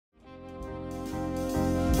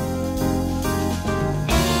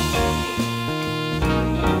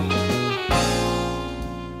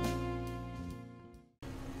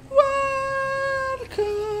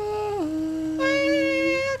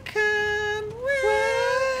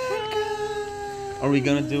Are we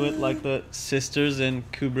gonna do it like the sisters in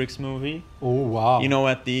Kubrick's movie? Oh wow! You know,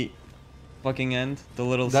 at the fucking end, the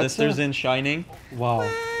little sisters in Shining. Wow.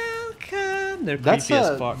 Welcome. They're creepy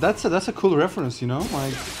as fuck. That's a cool reference, you know.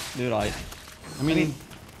 Like, dude, I mean,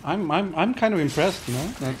 I'm kind of impressed, you know.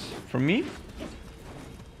 That's from me.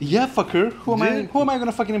 Yeah, fucker. Who am I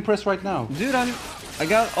gonna fucking impress right now? Dude, I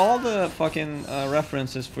got all the fucking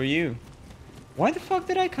references for you. Why the fuck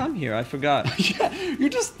did I come here? I forgot. Yeah, you're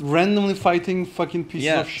just randomly fighting fucking pieces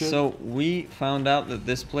of shit. Yeah, so we found out that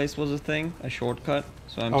this place was a thing, a shortcut.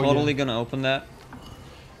 So I'm totally gonna open that.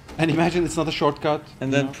 And imagine it's not a shortcut.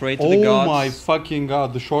 And then pray to the gods. Oh my fucking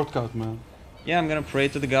god, the shortcut, man. Yeah, I'm gonna pray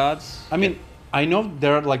to the gods. I mean, I know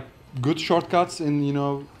there are like good shortcuts in, you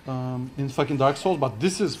know, in fucking Dark Souls, but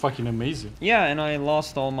this is fucking amazing. Yeah, and I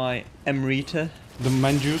lost all my Emrita. The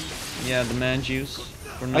man juice? Yeah, the man juice.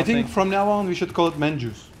 I think from now on we should call it man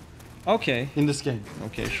juice. Okay. In this game.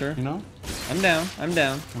 Okay, sure. You know? I'm down. I'm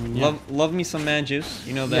down. I mean, yeah. Love me some man juice.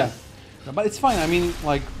 You know that. Yeah. But it's fine. I mean,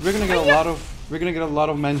 like we're gonna get a lot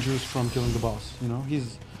of man juice from killing the boss. You know,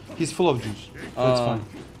 he's full of juice. So it's fine.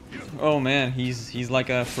 Oh man, he's like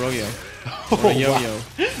a froyo. Or a yo-yo.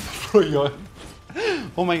 Froyo.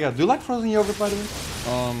 Oh my god, do you like frozen yogurt, by the way?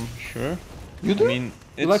 Sure. You do? I mean,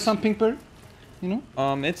 you like some pink berry? You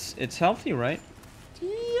know? It's healthy, right?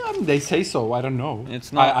 Yeah, I mean, they say so. I don't know.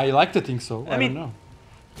 It's not. I like to think so. I mean, don't know.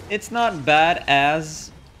 It's not bad as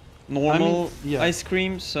normal yeah. ice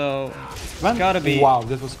cream, so it's gotta be. Wow,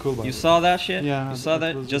 that was cool. You saw that shit? Yeah. You saw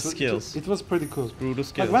that? Just skills. It was pretty cool. Brutal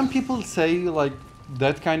skills. Like when people say like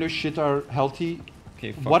that kind of shit are healthy,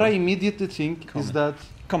 okay, what I immediately think is that.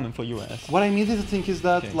 Coming for your ass. What I immediately think is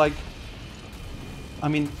that like. I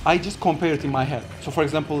mean, I just compare it in my head. So for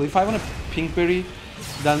example, if I want a pink berry,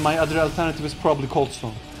 then my other alternative is probably Cold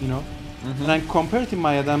Stone, you know? Mm-hmm. And I compare it in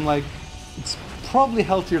my head, I'm like, it's probably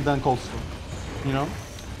healthier than Cold Stone, you know?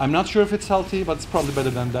 I'm not sure if it's healthy, but it's probably better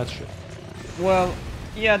than that shit. Well,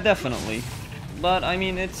 yeah, definitely. But I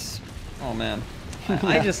mean, it's... Oh man.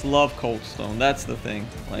 I just love Cold Stone, that's the thing.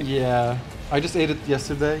 Like, yeah, I just ate it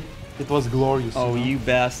yesterday. It was glorious. Oh, you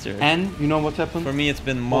bastard. And you know what happened? For me, it's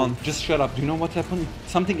been months. Oh, just shut up. Do you know what happened?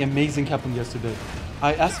 Something amazing happened yesterday.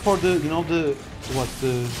 I asked for the, you know,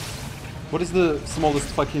 what is the smallest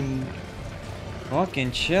fucking...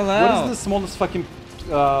 Fucking chill out. What is the smallest fucking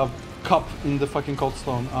cup in the fucking Cold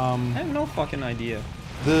Stone? I have no fucking idea.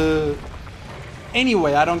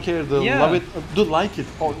 Anyway, I don't care. Love it. Do like it.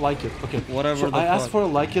 Oh, like it. Okay. Whatever. So I asked for a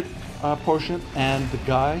like it portion, and the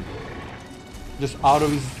guy, just out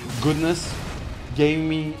of his goodness, gave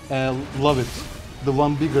me love it, the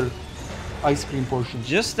one bigger ice cream portion.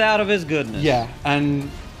 Just out of his goodness. Yeah, and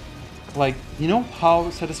like, you know how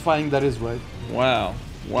satisfying that is, right? Wow.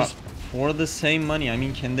 What? For the same money. I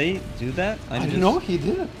mean, can they do that? I don't know. He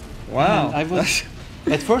did. Wow. I was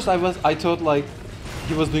at first I thought like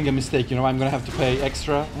he was doing a mistake. You know, I'm gonna have to pay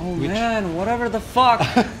extra. Oh man, whatever the fuck.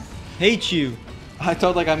 Hate you. I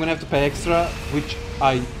thought like I'm gonna have to pay extra, which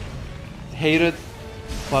I hated.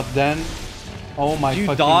 But then, oh my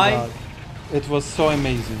fucking god, it was so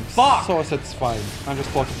amazing. Fuck. So satisfying. I'm just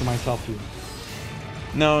talking to myself here.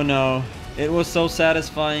 No. It was so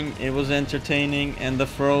satisfying, it was entertaining, and the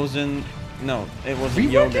frozen... No, it wasn't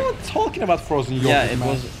yogurt. We weren't talking about frozen yogurt, yeah, it man.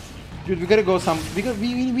 was... Dude, we gotta go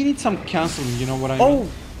we need some canceling, you know what I mean? Oh!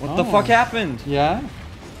 What the fuck happened? Yeah?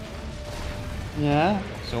 Yeah?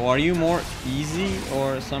 So are you more easy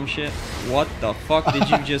or some shit? What the fuck did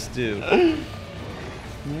you just do?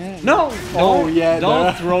 Yeah. No! Yeah.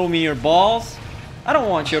 Don't throw me your balls. I don't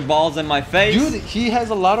want your balls in my face. Dude, he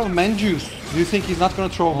has a lot of man juice. Do you think he's not gonna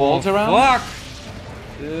throw balls around? Fuck!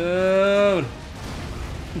 Dude!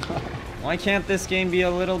 Why can't this game be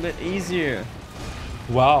a little bit easier?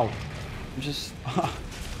 Wow. Just...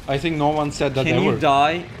 I think no one said that ever. Can you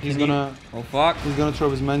die? He's gonna... Oh fuck. He's gonna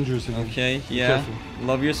throw his man juice again. Okay, yeah.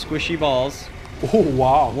 Love your squishy balls. Oh,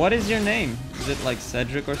 wow. What is your name? Is it like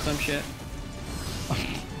Cedric or some shit?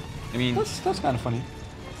 I mean... That's kind of funny.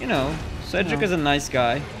 You know, Cedric is a nice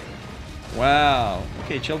guy. Wow.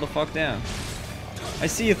 Okay, chill the fuck down. I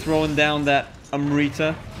see you throwing down that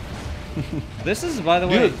Amrita. This is, by the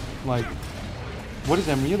way... Dude, like... What is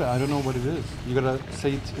Amrita? I don't know what it is. You gotta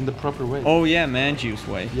say it in the proper way. Oh yeah, man juice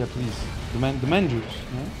way. Yeah, please. The man juice.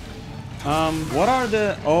 Yeah? What are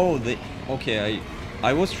the... Oh, the... Okay,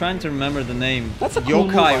 I was trying to remember the name. That's a cool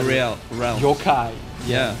Yokai realm. Yokai.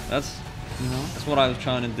 Yeah, that's... You know? That's what I was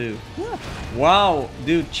trying to do. Yeah. Wow,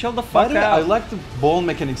 dude, chill the fuck out. I like the ball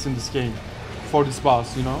mechanics in this game for this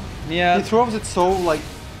boss, you know? Yeah. He throws it so like...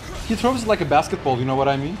 He throws it like a basketball, you know what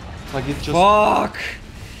I mean? Like it just... Fuck!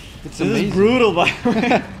 It's this amazing. is brutal, by the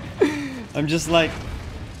way. I'm just like...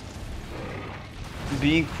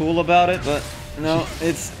 being cool about it, but no,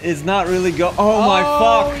 it's not really Oh my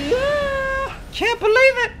fuck! Yeah. Can't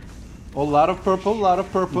believe it! A lot of purple, lot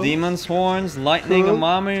of purple. Demon's horns, lightning, Cool.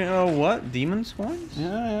 umami. What? Demon's horns?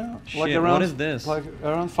 Yeah. Shit, what is this? Like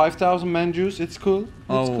around 5,000 man juice. It's cool.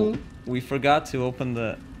 It's cool. We forgot to open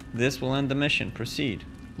the. This will end the mission. Proceed.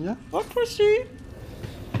 Yeah. What proceed?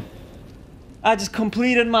 I just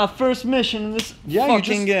completed my first mission in this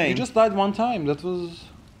fucking game. You just died one time. That was.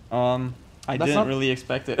 I didn't really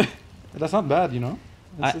expect it. That's not bad, you know.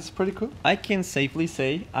 It's pretty cool. I can safely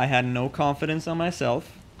say I had no confidence on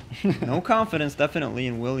myself. No confidence, definitely,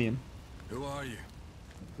 in William. Who are you?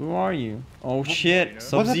 Who are you? Oh shit!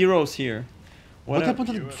 Sub-Zero's here. What happened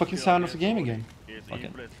to the fucking sound of the game again?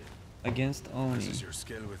 Fucking against Oni. This is your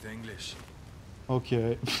skill with English.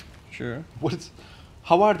 Okay. Sure.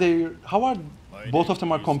 How are they? How are both of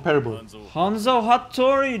them are comparable? Hanzo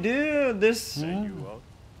Hattori, dude. This. Yeah.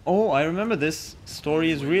 Oh, I remember this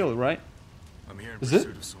story is real, right? I'm here in Is it?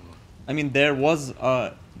 pursuit of someone. I mean, there was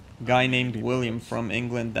a guy named William from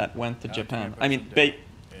England that went to Japan. I mean,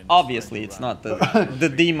 obviously it's not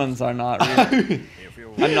the demons are not real.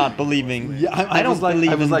 I'm not believing. Yeah, I don't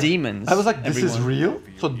believe in demons. I was like, this is everyone. real?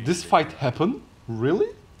 So this fight happened? Really?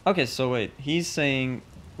 Okay, so wait. He's saying,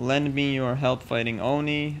 lend me your help fighting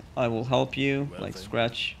Oni. I will help you. Like,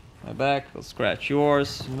 scratch my back. I'll scratch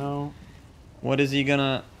yours. No. What is he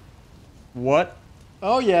gonna... What?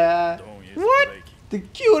 Oh yeah. What? The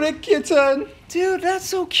cute kitten. Dude, that's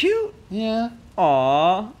so cute. Yeah.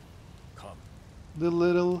 Aww. The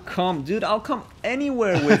little. Come, dude, I'll come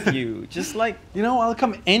anywhere with you. Just like... You know, I'll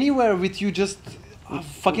come anywhere with you just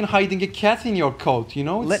fucking hiding a cat in your coat, you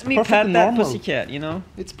know? It's Let me perfectly pat that normal. pussycat, you know?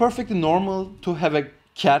 It's perfectly normal to have a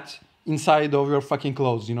cat inside of your fucking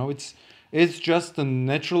clothes, you know? It's just the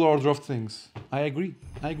natural order of things. I agree.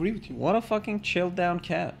 I agree with you. What a fucking chilled down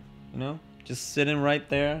cat, you know? Just sitting right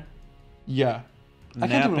there. Yeah. I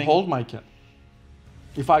can't even Napping. hold my cat.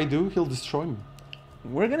 If I do, he'll destroy me.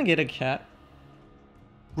 We're gonna get a cat.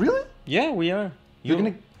 Really? Yeah, we are. You're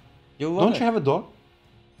gonna... You'll love Don't it. you have a dog?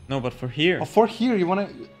 No, but for here. Oh, for here, you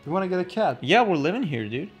wanna get a cat? Yeah, we're living here,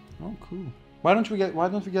 dude. Oh, cool. Why don't we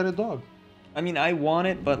get a dog? I mean, I want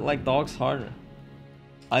it, but like dogs harder.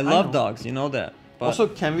 I love know. dogs, you know that. But Also,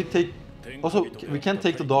 can we take... Also, we can't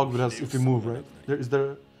take the dog with us if we move, right? Is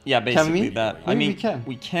there... yeah, basically we? that. I Maybe mean,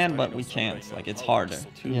 we can. but we can't. Like, it's harder.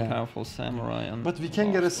 Two Yeah. powerful samurai. But we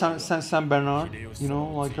can get a San Bernard, you know,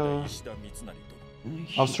 like a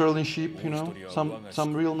Australian sheep, you know,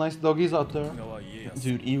 some real nice doggies out there.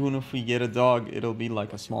 Dude, even if we get a dog, it'll be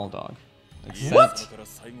like a small dog. Except-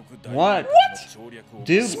 What? What?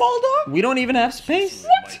 Dude, Small dog? we don't even have space.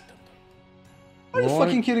 What? Are you Lord.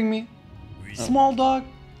 fucking kidding me? Small dog?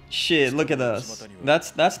 Shit, look at us.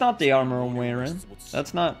 That's not the armor I'm wearing.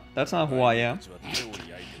 That's not who I am.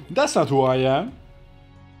 That's not who I am. That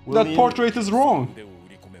William- portrait is wrong.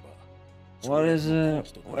 What is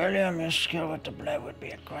it? William is skilled with the blade would be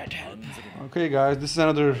a great help. Okay, guys, this is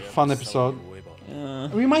another fun episode.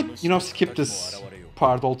 We might, you know, skip this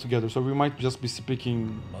part altogether, so we might just be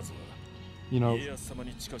speaking, you know,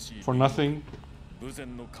 for nothing.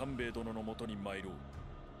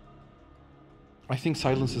 I think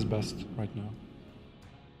silence is best right now.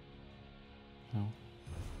 No.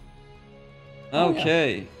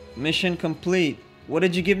 Okay, mission complete. What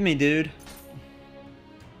did you give me, dude?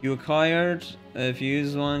 You acquired. If you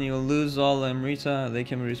use one, you'll lose all Amrita. They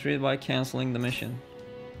can be retrieved by canceling the mission.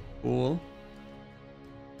 Cool.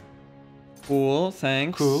 Cool,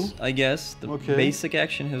 thanks. Cool. I guess the Okay. basic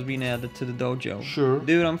action has been added to the dojo. Sure.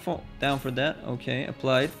 Dude, I'm down for that. Okay,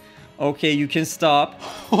 applied. Okay, you can stop.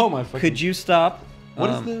 Oh my fucking... Could you stop?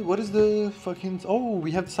 What is the fucking... Oh,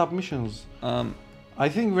 we have submissions. Um, I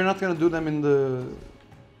think we're not gonna do them in the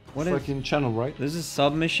what is... fucking channel, right? This is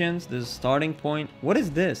submissions. This is starting point. What is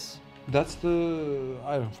this? That's the...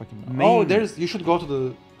 I don't fucking know. Main- Oh, there's... You should go to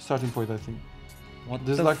the starting point, I think. What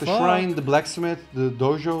There's the like the fuck? shrine, the blacksmith, the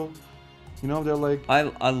dojo. You know, they're like...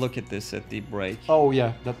 I'll look at this at the break. Oh,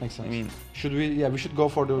 yeah, that makes sense. I mean... Should we... Yeah, we should go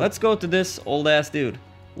for the... Let's go to this old ass dude.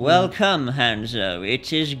 Welcome, Hanzo.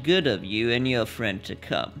 It is good of you and your friend to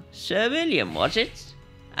come. Sir William, was it?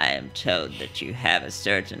 I am told that you have a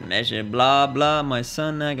certain measure, blah blah, my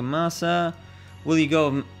son Nagamasa. Will you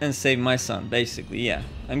go and save my son? Basically, yeah.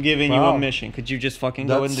 I'm giving you Wow. a mission. Could you just fucking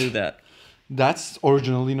go and That's- do that? That's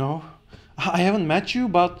original, you know. I haven't met you,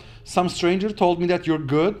 but some stranger told me that you're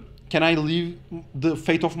good. Can I leave the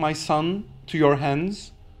fate of my son to your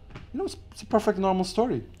hands? You know, it's a perfect normal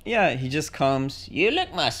story. Yeah, he just comes. You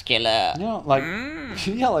look muscular. Yeah, like,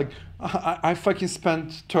 yeah, like I fucking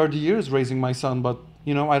spent 30 years raising my son, but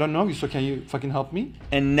You know, I don't know you, so can you fucking help me?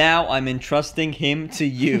 And now I'm entrusting him to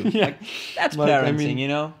you. Yeah. Like, that's Like, parenting, I mean- you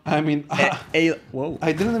know? I mean, Whoa.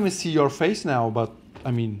 I didn't even see your face now, but I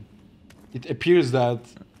mean, it appears that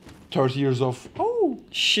 30 years of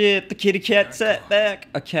Shit, the kitty cat sat back.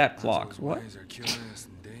 A cat clock. What? Wise are killing us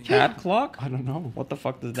and dangerous. Cat clock? I don't know. What the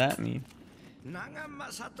fuck does that mean?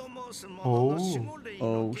 Oh.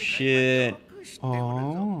 Oh shit.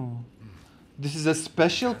 Oh, this is a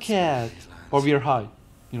special cat, or we are high,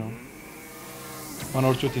 you know. One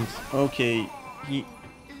or two things. Okay,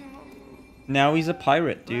 now he's a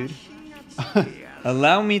pirate, dude.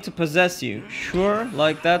 Allow me to possess you. Sure,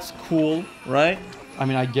 like that's cool, right? I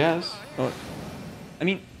mean, I guess. Or, I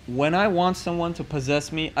mean, when I want someone to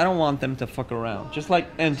possess me, I don't want them to fuck around. Just like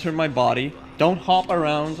enter my body. Don't hop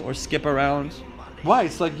around or skip around. Why?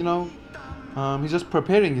 It's like, you know, he's just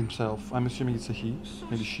preparing himself. I'm assuming it's a he,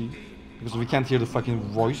 maybe she, because we can't hear the fucking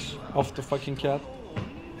voice of the fucking cat.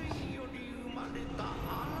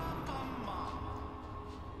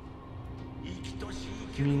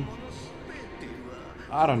 I mean,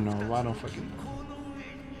 I don't know. I don't fucking know.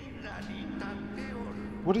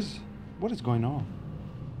 What is going on?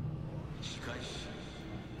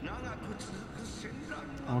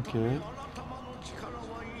 Okay.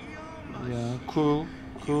 Yeah, cool.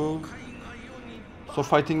 So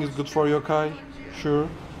fighting is good for Yokai, sure,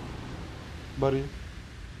 buddy.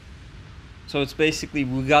 So it's basically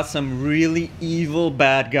we got some really evil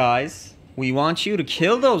bad guys. We want you to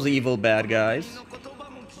kill those evil bad guys.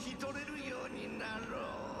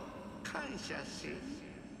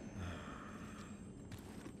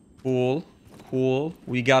 Cool.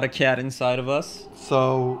 We got a cat inside of us.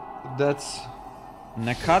 So that's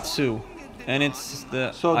Nakatsu. And it's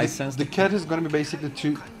the so I the, sense the cat is gonna be basically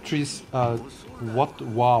three. What?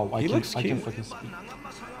 Wow! He looks I can cute. fucking speak.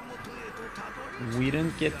 We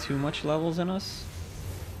didn't get too much levels in us.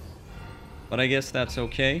 But I guess that's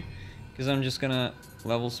okay. Because I'm just gonna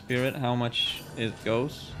level spirit how much it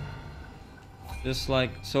goes. Just like,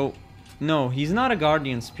 so, no, he's not a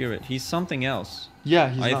guardian spirit. He's something else. Yeah,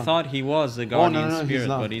 he's I not. thought he was a Oh guardian no, spirit, he's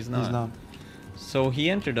not. but he's not. He's not. So he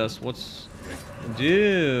entered us. What's...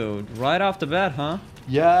 Dude, right off the bat, huh?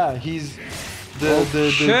 Yeah, he's the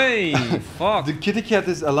Okay, fuck. the kitty cat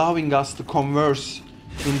is allowing us to converse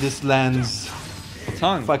in this land's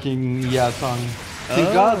Tongue. fucking tongue. Thank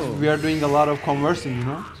Oh. God we are doing a lot of conversing, you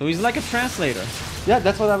know. So he's like a translator. Yeah,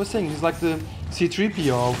 that's what I was saying. He's like the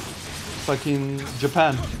C3PO of fucking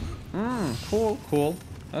Japan. Cool.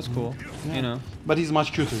 That's cool. Yeah. You know. But he's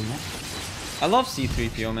much cuter, you know. I love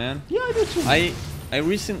C-3PO, man. Yeah, I do too. I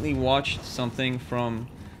recently watched something from...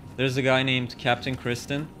 There's a guy named Captain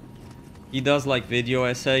Kristen. He does like video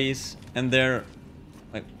essays, and they're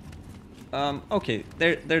like... okay,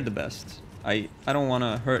 they're the best. I don't want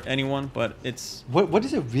to hurt anyone, but it's... What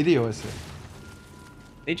is a video essay?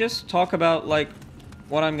 They just talk about like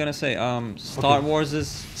what I'm gonna say. Star Okay. Wars'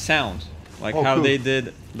 sound, like Oh, how cool. they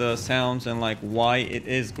did the sounds and like why it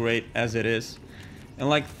is great as it is, and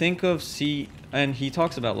like think of and he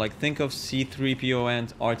talks about like think of C-3PO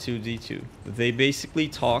and R2-D2. They basically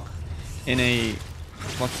talk in a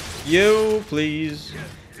fuck you please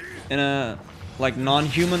in a like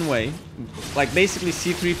non-human way. Like basically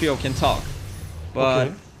C-3PO can talk, but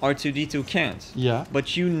Okay. R2-D2 can't. Yeah.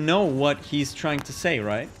 But you know what he's trying to say,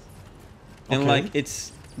 right? And Okay. like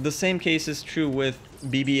it's the same case is true with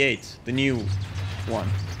BB-8, the new one.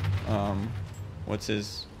 What's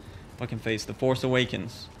his fucking face? The Force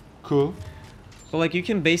Awakens. Cool. So like you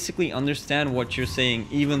can basically understand what you're saying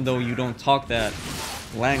even though you don't talk that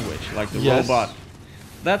language, like the Yes. robot.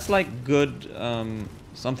 That's like good,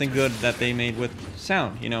 something good that they made with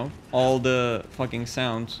sound, you know? All the fucking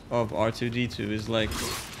sounds of R2-D2 is like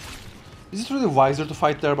Is it really wiser to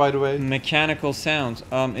fight there, by the way? mechanical sounds.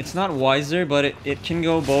 It's not wiser, but it can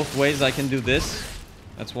go both ways. I can do this.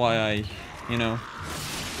 That's why I, you know,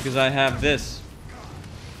 because I have this.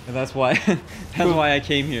 And that's why, that's Cool. why I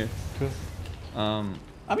came here. Cool. I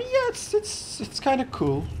I mean, yeah, it's kind of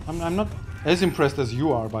cool. I'm not as impressed as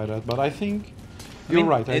you are by that, but I think you're mean,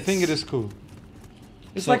 right. I think it it's- is cool.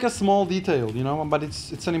 It's So- like a small detail, you know, but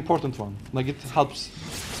it's an important one. Like it helps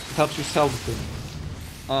you sell the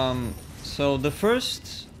thing. So the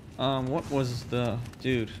first, what was the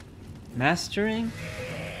dude, mastering?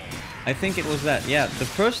 I think it was that. Yeah, the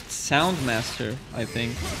first sound master. I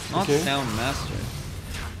think not Okay. sound master.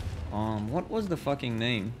 What was the fucking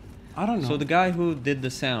name? I don't know. So the guy who did the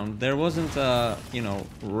sound, there wasn't a, you know,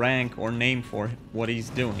 rank or name for what he's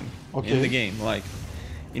doing in Okay. the game. Like,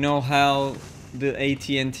 you know how the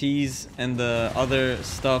AT&Ts and the other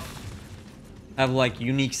stuff have like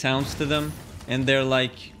unique sounds to them? and they're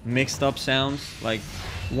like mixed up sounds. Like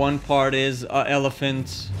one part is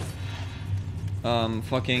elephant,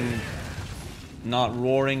 fucking not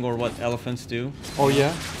roaring or what elephants do. Oh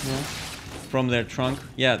yeah, yeah. From their trunk.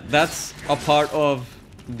 Yeah, that's a part of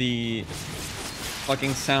the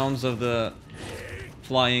fucking sounds of the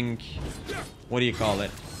flying. What do you call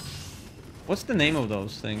it? What's the name of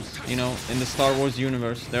those things? You know, in the Star Wars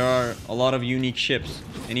universe, there are a lot of unique ships,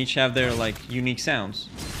 and each have their like unique sounds.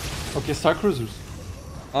 Okay, Star Cruisers.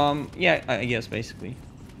 Yeah, I guess basically.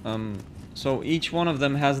 So each one of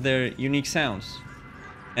them has their unique sounds,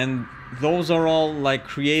 and those are all like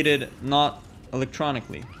created not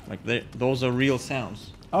electronically. Like those are real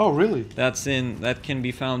sounds. Oh really? That can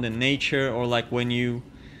be found in nature, or like when you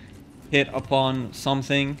hit upon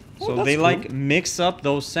something. Oh, So that's they cool. like mix up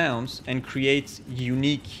those sounds and create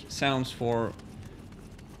unique sounds for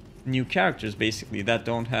new characters basically that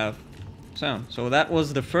don't have sound. So that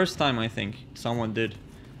was the first time I think someone did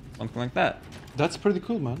something like that. That's pretty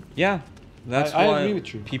cool, man. Yeah, that's I why agree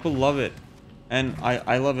with you. people love it, and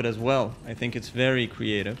I love it as well. I think it's very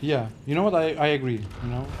creative. Yeah, you know what? I agree. You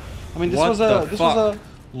know, I mean, this What was the a fuck?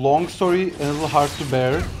 long story and a little hard to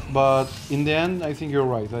bear, but in the end, I think you're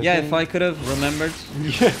right. Yeah, think, if I could have remembered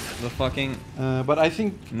yeah, the fucking but I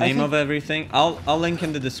think name of everything, I'll link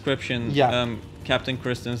in the description. Yeah. Captain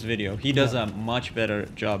Kristen's video. He does Yeah. a much better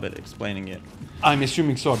job at explaining it. I'm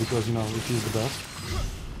assuming so because you know it is the best.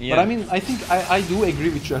 Yeah. But I mean, I think I do agree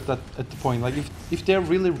with you at the point. Like if they're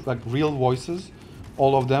really like real voices,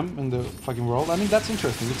 all of them in the fucking world. I mean, that's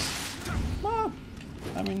interesting. It's,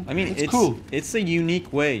 I mean, it's cool. It's a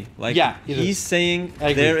unique way. Like Yeah, it he's is. saying I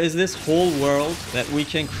agree. there is this whole world that we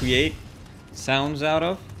can create sounds out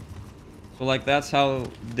of. So like that's how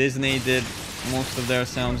Disney did most of their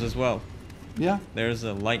sounds as well. Yeah, There's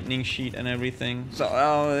a lightning sheet and everything. So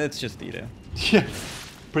it's just detail. yeah,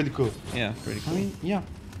 pretty cool. Yeah, pretty I cool. mean, yeah.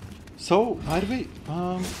 So, by the way,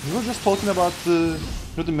 we were just talking about the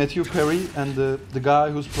Matthew Perry and the guy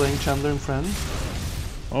who's playing Chandler in Friends.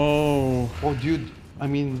 Oh, Oh, dude. I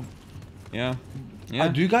mean, yeah. Yeah.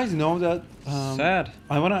 do you guys know that? Sad.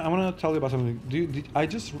 I wanna tell you about something. I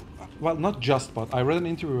just, well, not just, but I read an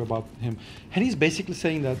interview about him, and he's basically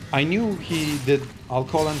saying that I knew he did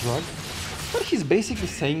alcohol and drugs, but he's basically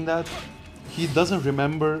saying that he doesn't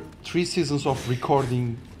remember 3 seasons of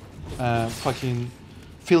recording, fucking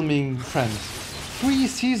filming Friends. 3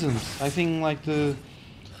 seasons. I think like the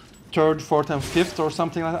 3rd, 4th, and 5th or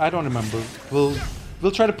something like that. I don't remember.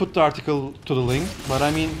 We'll try to put the article to the link, but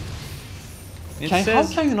I mean, how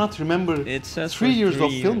can you not remember it says 3 for years 3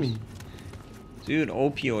 of filming? Dude,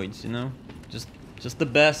 opioids, you know? Just the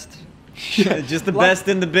best. Yeah, Just the like- best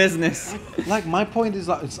in the business. Like my point is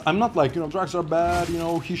that I'm not like, you know, drugs are bad, you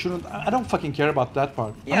know, he shouldn't. I don't fucking care about that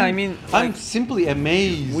part. Yeah, I mean, I'm like, simply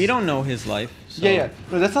amazed. We don't know his life. So. Yeah, yeah.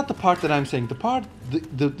 No, that's not the part that I'm saying.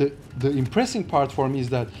 The impressing part for me is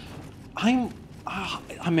that I'm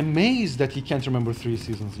amazed that he can't remember 3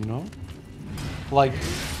 seasons. You know, like,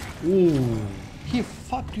 ooh, he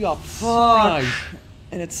fucked you up so Fuck. nice.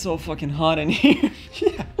 And it's so fucking hot in here.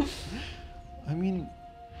 Yeah. I mean,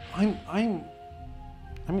 I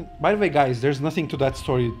mean, by the way, guys, there's nothing to that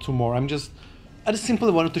story tomorrow. I just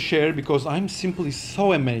simply wanted to share because I'm simply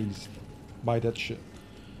so amazed by that shit.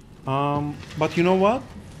 But you know what?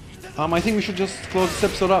 I think we should just close this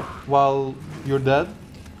episode up while you're dead.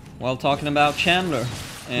 While talking about Chandler.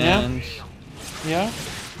 And, Yeah?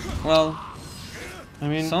 well, I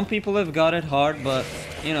mean, some people have got it hard, but,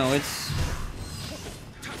 you know, it's...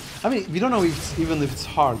 I mean, we don't know even if it's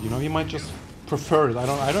hard, you know? He might just prefer it. I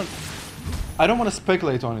don't want to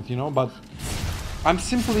speculate on it, you know, but I'm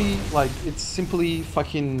simply like, it's simply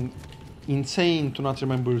fucking insane to not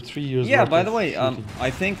remember 3 years. Yeah, worth by of the way, shooting.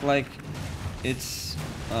 I think, like, it's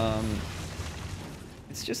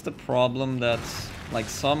just a problem that, like,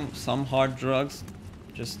 some hard drugs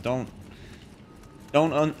just don't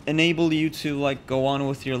enable you to, like, go on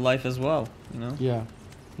with your life as well, you know? Yeah.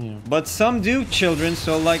 Yeah. But some do, children,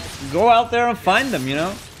 so, like, go out there and find them, you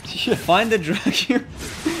know? Yeah. Find the drug you...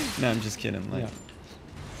 No, I'm just kidding. Like, Yeah.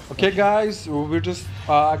 Okay, guys, we're just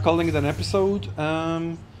calling it an episode.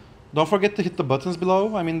 Don't forget to hit the buttons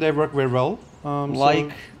below. I mean, they work very well. like,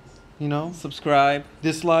 So, you know, subscribe,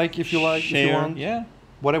 dislike if you like, share, if you want, yeah.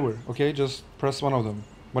 whatever. Okay, just press one of them,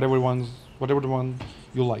 whatever the one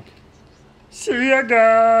you like. See ya,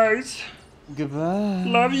 guys. Goodbye.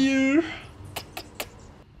 Love you.